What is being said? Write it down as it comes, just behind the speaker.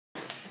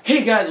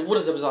Hey guys, what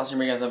is up? It's Austin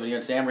bringing you guys a video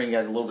today. I'm bringing you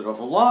guys a little bit of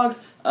a vlog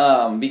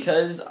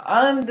because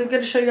I'm going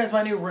to show you guys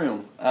my new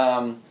room.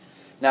 Now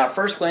at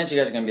first glance you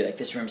guys are going to be like,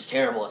 this room's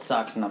terrible, it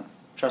sucks, and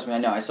trust me, I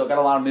know. I still got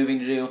a lot of moving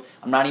to do.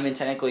 I'm not even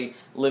technically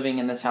living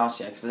in this house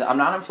yet because I'm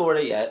not in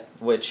Florida yet,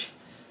 which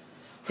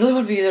really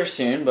would be there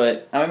soon,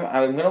 but I'm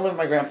going to live in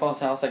my grandpa's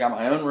house. I got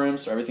my own room,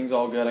 so everything's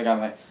all good. I got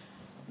my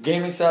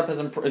gaming setup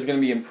is going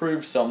to be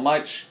improved so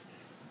much.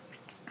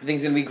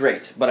 Everything's going to be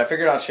great, but I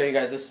figured I'd show you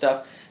guys this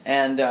stuff.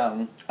 And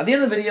at the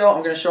end of the video,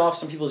 I'm going to show off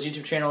some people's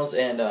YouTube channels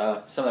and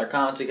some of their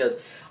comments because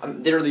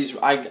there are these.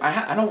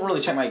 I don't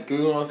really check my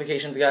Google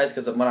notifications, guys,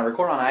 because when I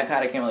record on an iPad,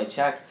 I can't really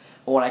check.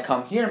 But when I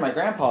come here to my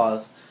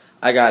grandpa's,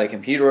 I got a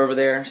computer over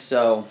there,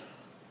 so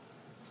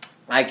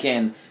I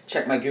can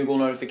check my Google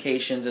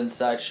notifications and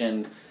such.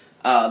 And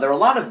there are a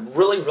lot of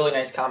really, really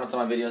nice comments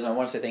on my videos, and I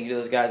want to say thank you to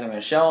those guys. I'm going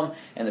to show them,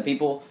 and the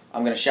people,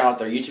 I'm going to shout out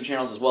their YouTube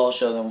channels as well,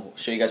 show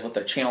you guys what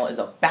their channel is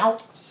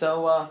about.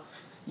 So,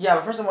 yeah,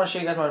 but first I want to show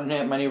you guys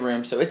my new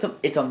room. So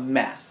it's a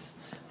mess.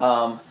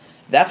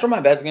 That's where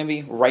my bed's going to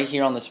be, right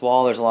here on this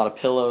wall. There's a lot of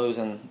pillows,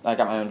 and I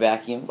got my own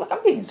vacuum. Look,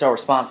 I'm being so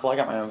responsible. I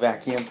got my own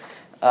vacuum.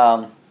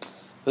 But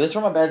this is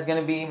where my bed's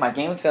going to be. My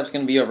gaming setup's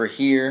going to be over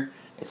here.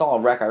 It's all a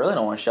wreck. I really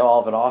don't want to show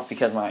all of it off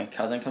because my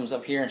cousin comes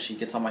up here and she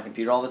gets on my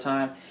computer all the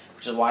time,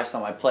 which is why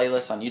some of my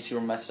playlists on YouTube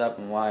are messed up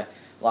and why a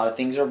lot of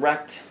things are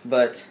wrecked.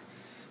 But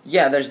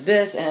yeah, there's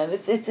this, and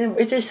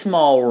it's a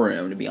small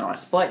room, to be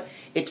honest, but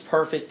it's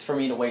perfect for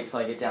me to wait till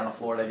I get down to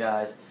Florida,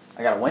 guys.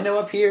 I got a window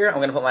up here. I'm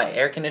gonna put my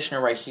air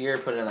conditioner right here,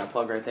 put it in that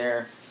plug right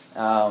there.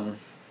 So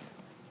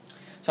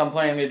I'm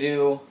planning to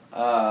do.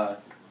 I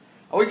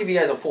would give you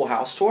guys a full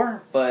house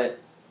tour, but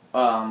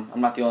I'm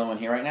not the only one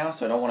here right now,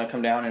 so I don't want to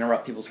come down and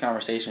interrupt people's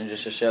conversation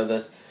just to show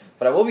this.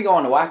 But I will be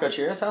going to Wacko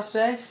Cheer's house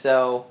today,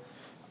 so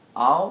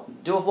I'll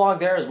do a vlog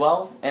there as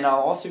well, and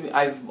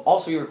I've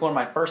also be recording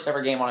my first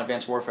ever game on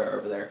Advanced Warfare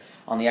over there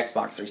on the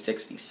Xbox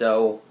 360.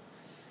 So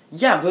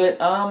yeah, but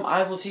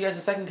I will see you guys in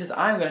a second because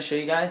I'm going to show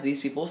you guys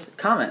these people's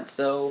comments.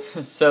 So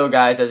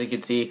guys, as you can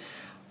see,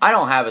 I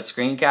don't have a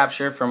screen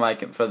capture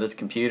for this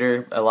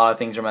computer. A lot of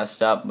things are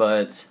messed up,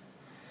 but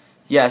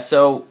yeah.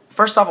 So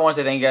first off, I want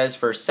to say thank you guys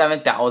for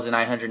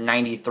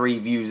 7,993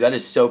 views. That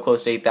is so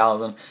close to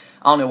 8,000.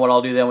 I don't know what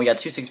I'll do then. We got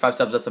 265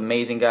 subs. That's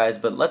amazing, guys.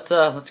 But let's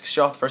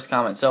show off the first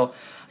comment. So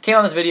I came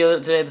on this video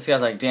today. This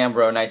guy's like, "Damn,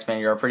 bro, nice man.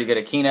 You're pretty good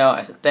at Keynote."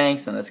 I said,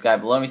 "Thanks." And this guy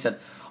below me said,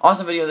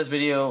 "Awesome video.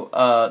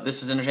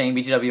 This was entertaining.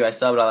 BTW, I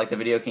subbed. I like the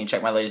video. Can you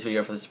check my latest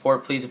video for the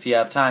support, please, if you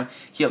have time?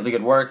 Keep up the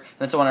good work." And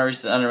then someone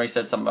already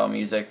said something about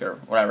music or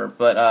whatever.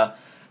 But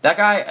that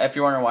guy, if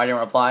you're wondering why I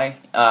didn't reply,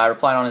 I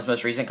replied on his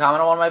most recent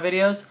comment on one of my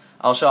videos.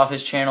 I'll show off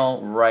his channel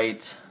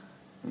right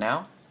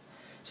now.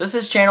 So this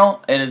is his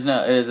channel. It is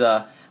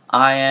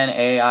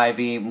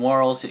INAIV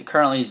Morals.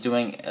 Currently he's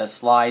doing a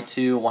Sly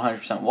 2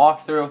 100%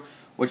 walkthrough,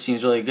 which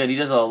seems really good. He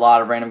does a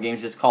lot of random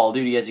games. He does Call of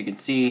Duty, as you can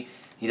see.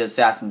 He does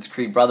Assassin's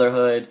Creed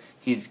Brotherhood.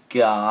 He's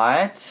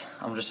got,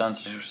 I'm just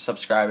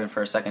unsubscribing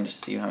for a second just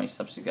to see how many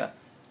subs he's got.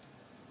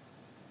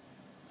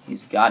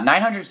 He's got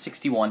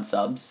 961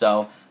 subs,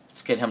 so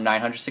let's get him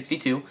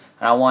 962.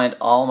 And I want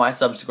all my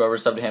subs to go over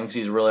sub to him because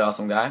he's a really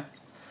awesome guy.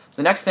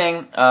 The next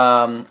thing,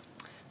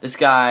 this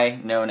guy,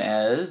 known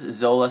as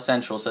Zola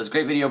Central, says,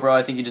 "Great video, bro.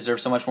 I think you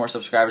deserve so much more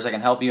subscribers. I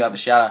can help you. I have a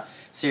shout-out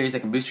series that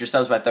can boost your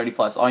subs by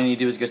 30+. All you need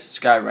to do is go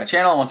subscribe to my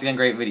channel. And once again,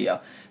 great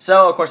video."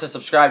 So, of course, I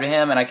subscribed to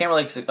him, and I can't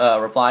really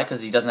reply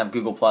because he doesn't have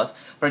Google+. But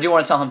I do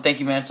want to tell him thank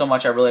you, man, so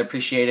much. I really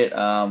appreciate it.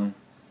 I'm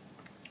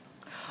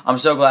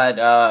so glad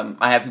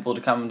I have people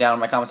to come down in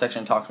my comment section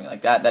and talk to me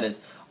like that. That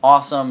is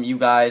awesome. You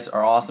guys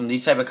are awesome.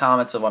 These type of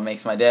comments are what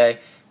makes my day.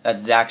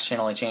 That's Zach's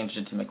channel. I changed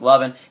it to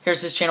McLovin.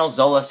 Here's his channel,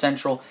 Zola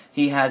Central.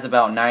 He has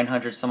about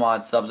 900 some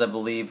odd subs, I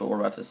believe, but we're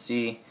about to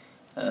see.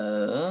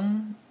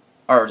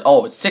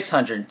 It's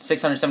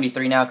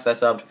 673 now because I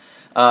subbed.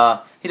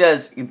 He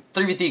does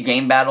 3v3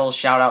 game battles,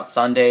 shout out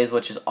Sundays,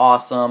 which is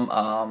awesome.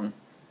 I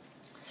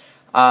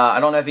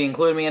don't know if he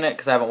included me in it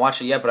because I haven't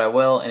watched it yet, but I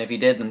will. And if he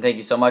did, then thank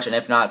you so much. And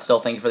if not, still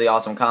thank you for the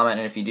awesome comment.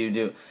 And if you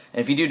do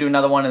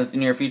another one in the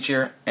near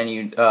future and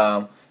you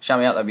shout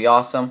me out, that'd be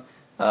awesome.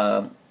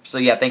 So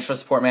yeah, thanks for the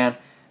support, man.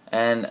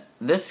 And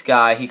this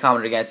guy, he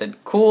commented again,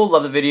 said, "Cool,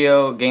 love the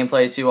video,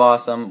 gameplay,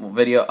 awesome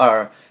video,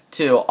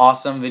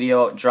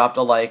 dropped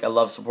a like, I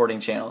love supporting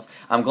channels.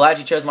 I'm glad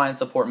you chose mine to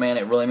support, man.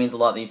 It really means a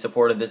lot that you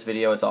supported this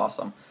video, it's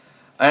awesome."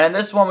 And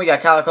this one, we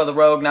got Calico the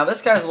Rogue. Now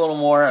this guy's a little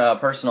more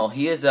personal.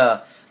 He is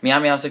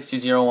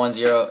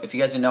Meow62010. If you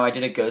guys didn't know, I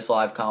did a Ghost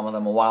Live com with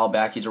him a while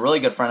back. He's a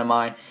really good friend of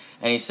mine.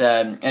 And he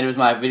said, and it was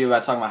my video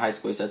about talking about high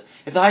school, he says,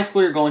 "If the high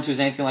school you're going to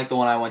is anything like the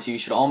one I went to, you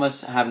should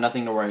almost have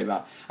nothing to worry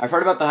about. I've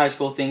heard about the high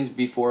school things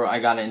before I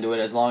got into it.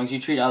 As long as you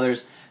treat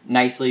others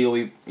nicely,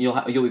 you'll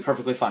be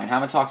perfectly fine.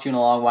 Haven't talked to you in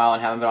a long while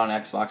and haven't been on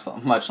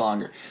Xbox much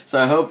longer.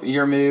 So I hope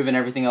your move and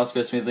everything else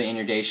goes smoothly and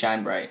your day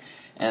shine bright."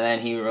 And then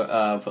he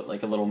put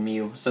like a little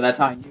Mew. So that's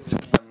how I knew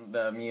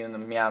the Mew and the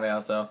Meow Meow.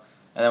 So,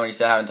 and then when he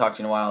said I haven't talked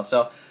to you in a while.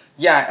 So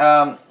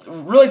yeah,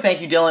 really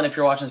thank you, Dylan, if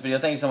you're watching this video.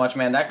 Thank you so much,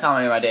 man. That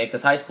comment made my day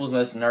because high school is the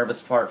most nervous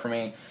part for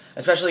me.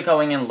 especially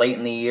going in late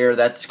in the year.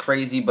 That's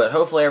crazy, but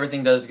hopefully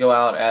everything does go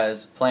out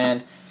as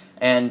planned.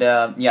 And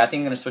yeah, I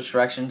think I'm going to switch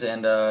directions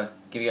and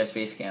give you guys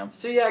face cam.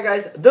 So yeah,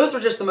 guys, those were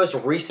just the most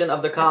recent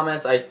of the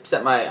comments. I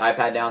set my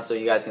iPad down so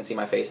you guys can see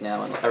my face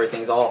now, and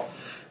everything's all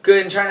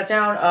good in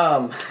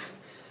Chinatown.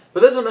 But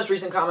those are the most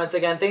recent comments.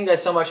 Again, thank you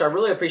guys so much. I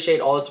really appreciate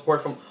all the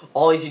support from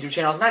all these YouTube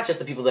channels. Not just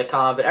the people that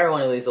comment, but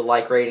everyone who leaves a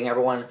like rating.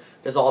 Everyone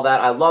does all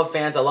that. I love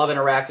fans. I love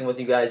interacting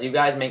with you guys. You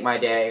guys make my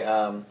day.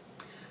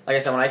 Like I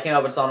said, when I came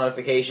up and saw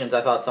notifications,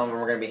 I thought some of them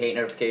were going to be hate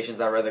notifications.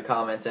 I read the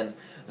comments, and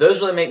those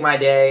really make my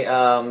day.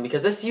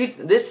 Because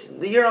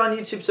the year on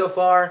YouTube so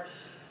far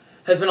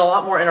has been a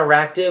lot more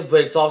interactive,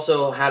 but it's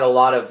also had a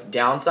lot of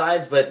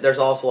downsides, but there's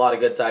also a lot of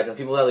good sides. And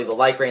people that leave a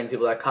like rating,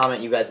 people that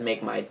comment, you guys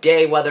make my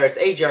day. Whether it's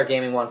AGR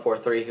Gaming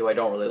 143, who I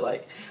don't really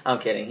like. I'm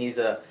kidding. He's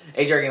AGR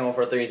Gaming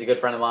 143. He's a good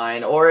friend of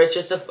mine. Or it's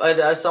just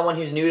someone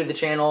who's new to the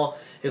channel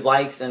who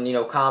likes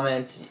and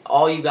comments.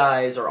 All you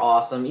guys are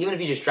awesome. Even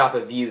if you just drop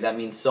a view, that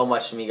means so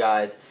much to me,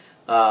 guys.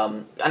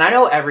 And I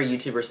know every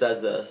YouTuber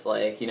says this,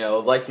 like,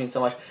 likes means so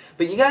much,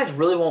 but you guys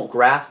really won't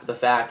grasp the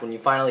fact when you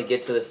finally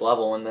get to this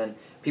level and then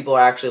people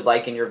are actually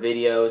liking your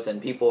videos and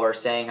people are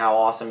saying how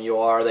awesome you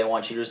are. They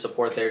want you to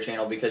support their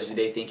channel because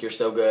they think you're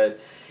so good.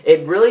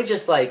 It really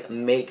just like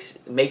makes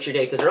your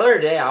day. Because earlier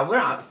today,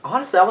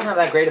 honestly, I wasn't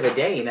that great of a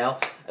day.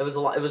 It was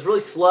really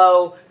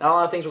slow. Not a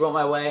lot of things were going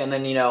my way. And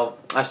then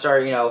I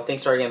started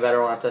things started getting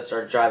better once I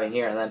started driving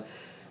here. And then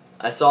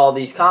I saw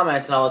these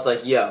comments and I was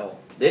like, yo,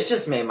 this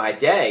just made my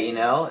day.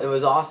 It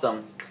was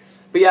awesome.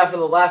 But yeah, for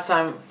the last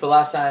time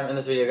in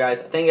this video, guys,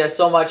 thank you guys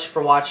so much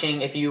for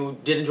watching. If you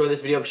did enjoy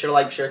this video, be sure to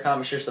like, be sure to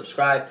comment, be sure to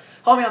subscribe.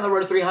 Help me on the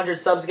road to 300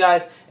 subs,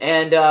 guys,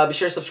 and be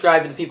sure to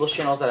subscribe to the people's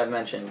channels that I've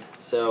mentioned.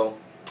 So,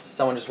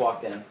 someone just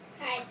walked in.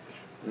 Hi.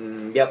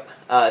 Yep.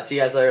 See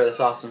you guys later.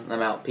 That's awesome.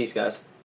 I'm out. Peace, guys.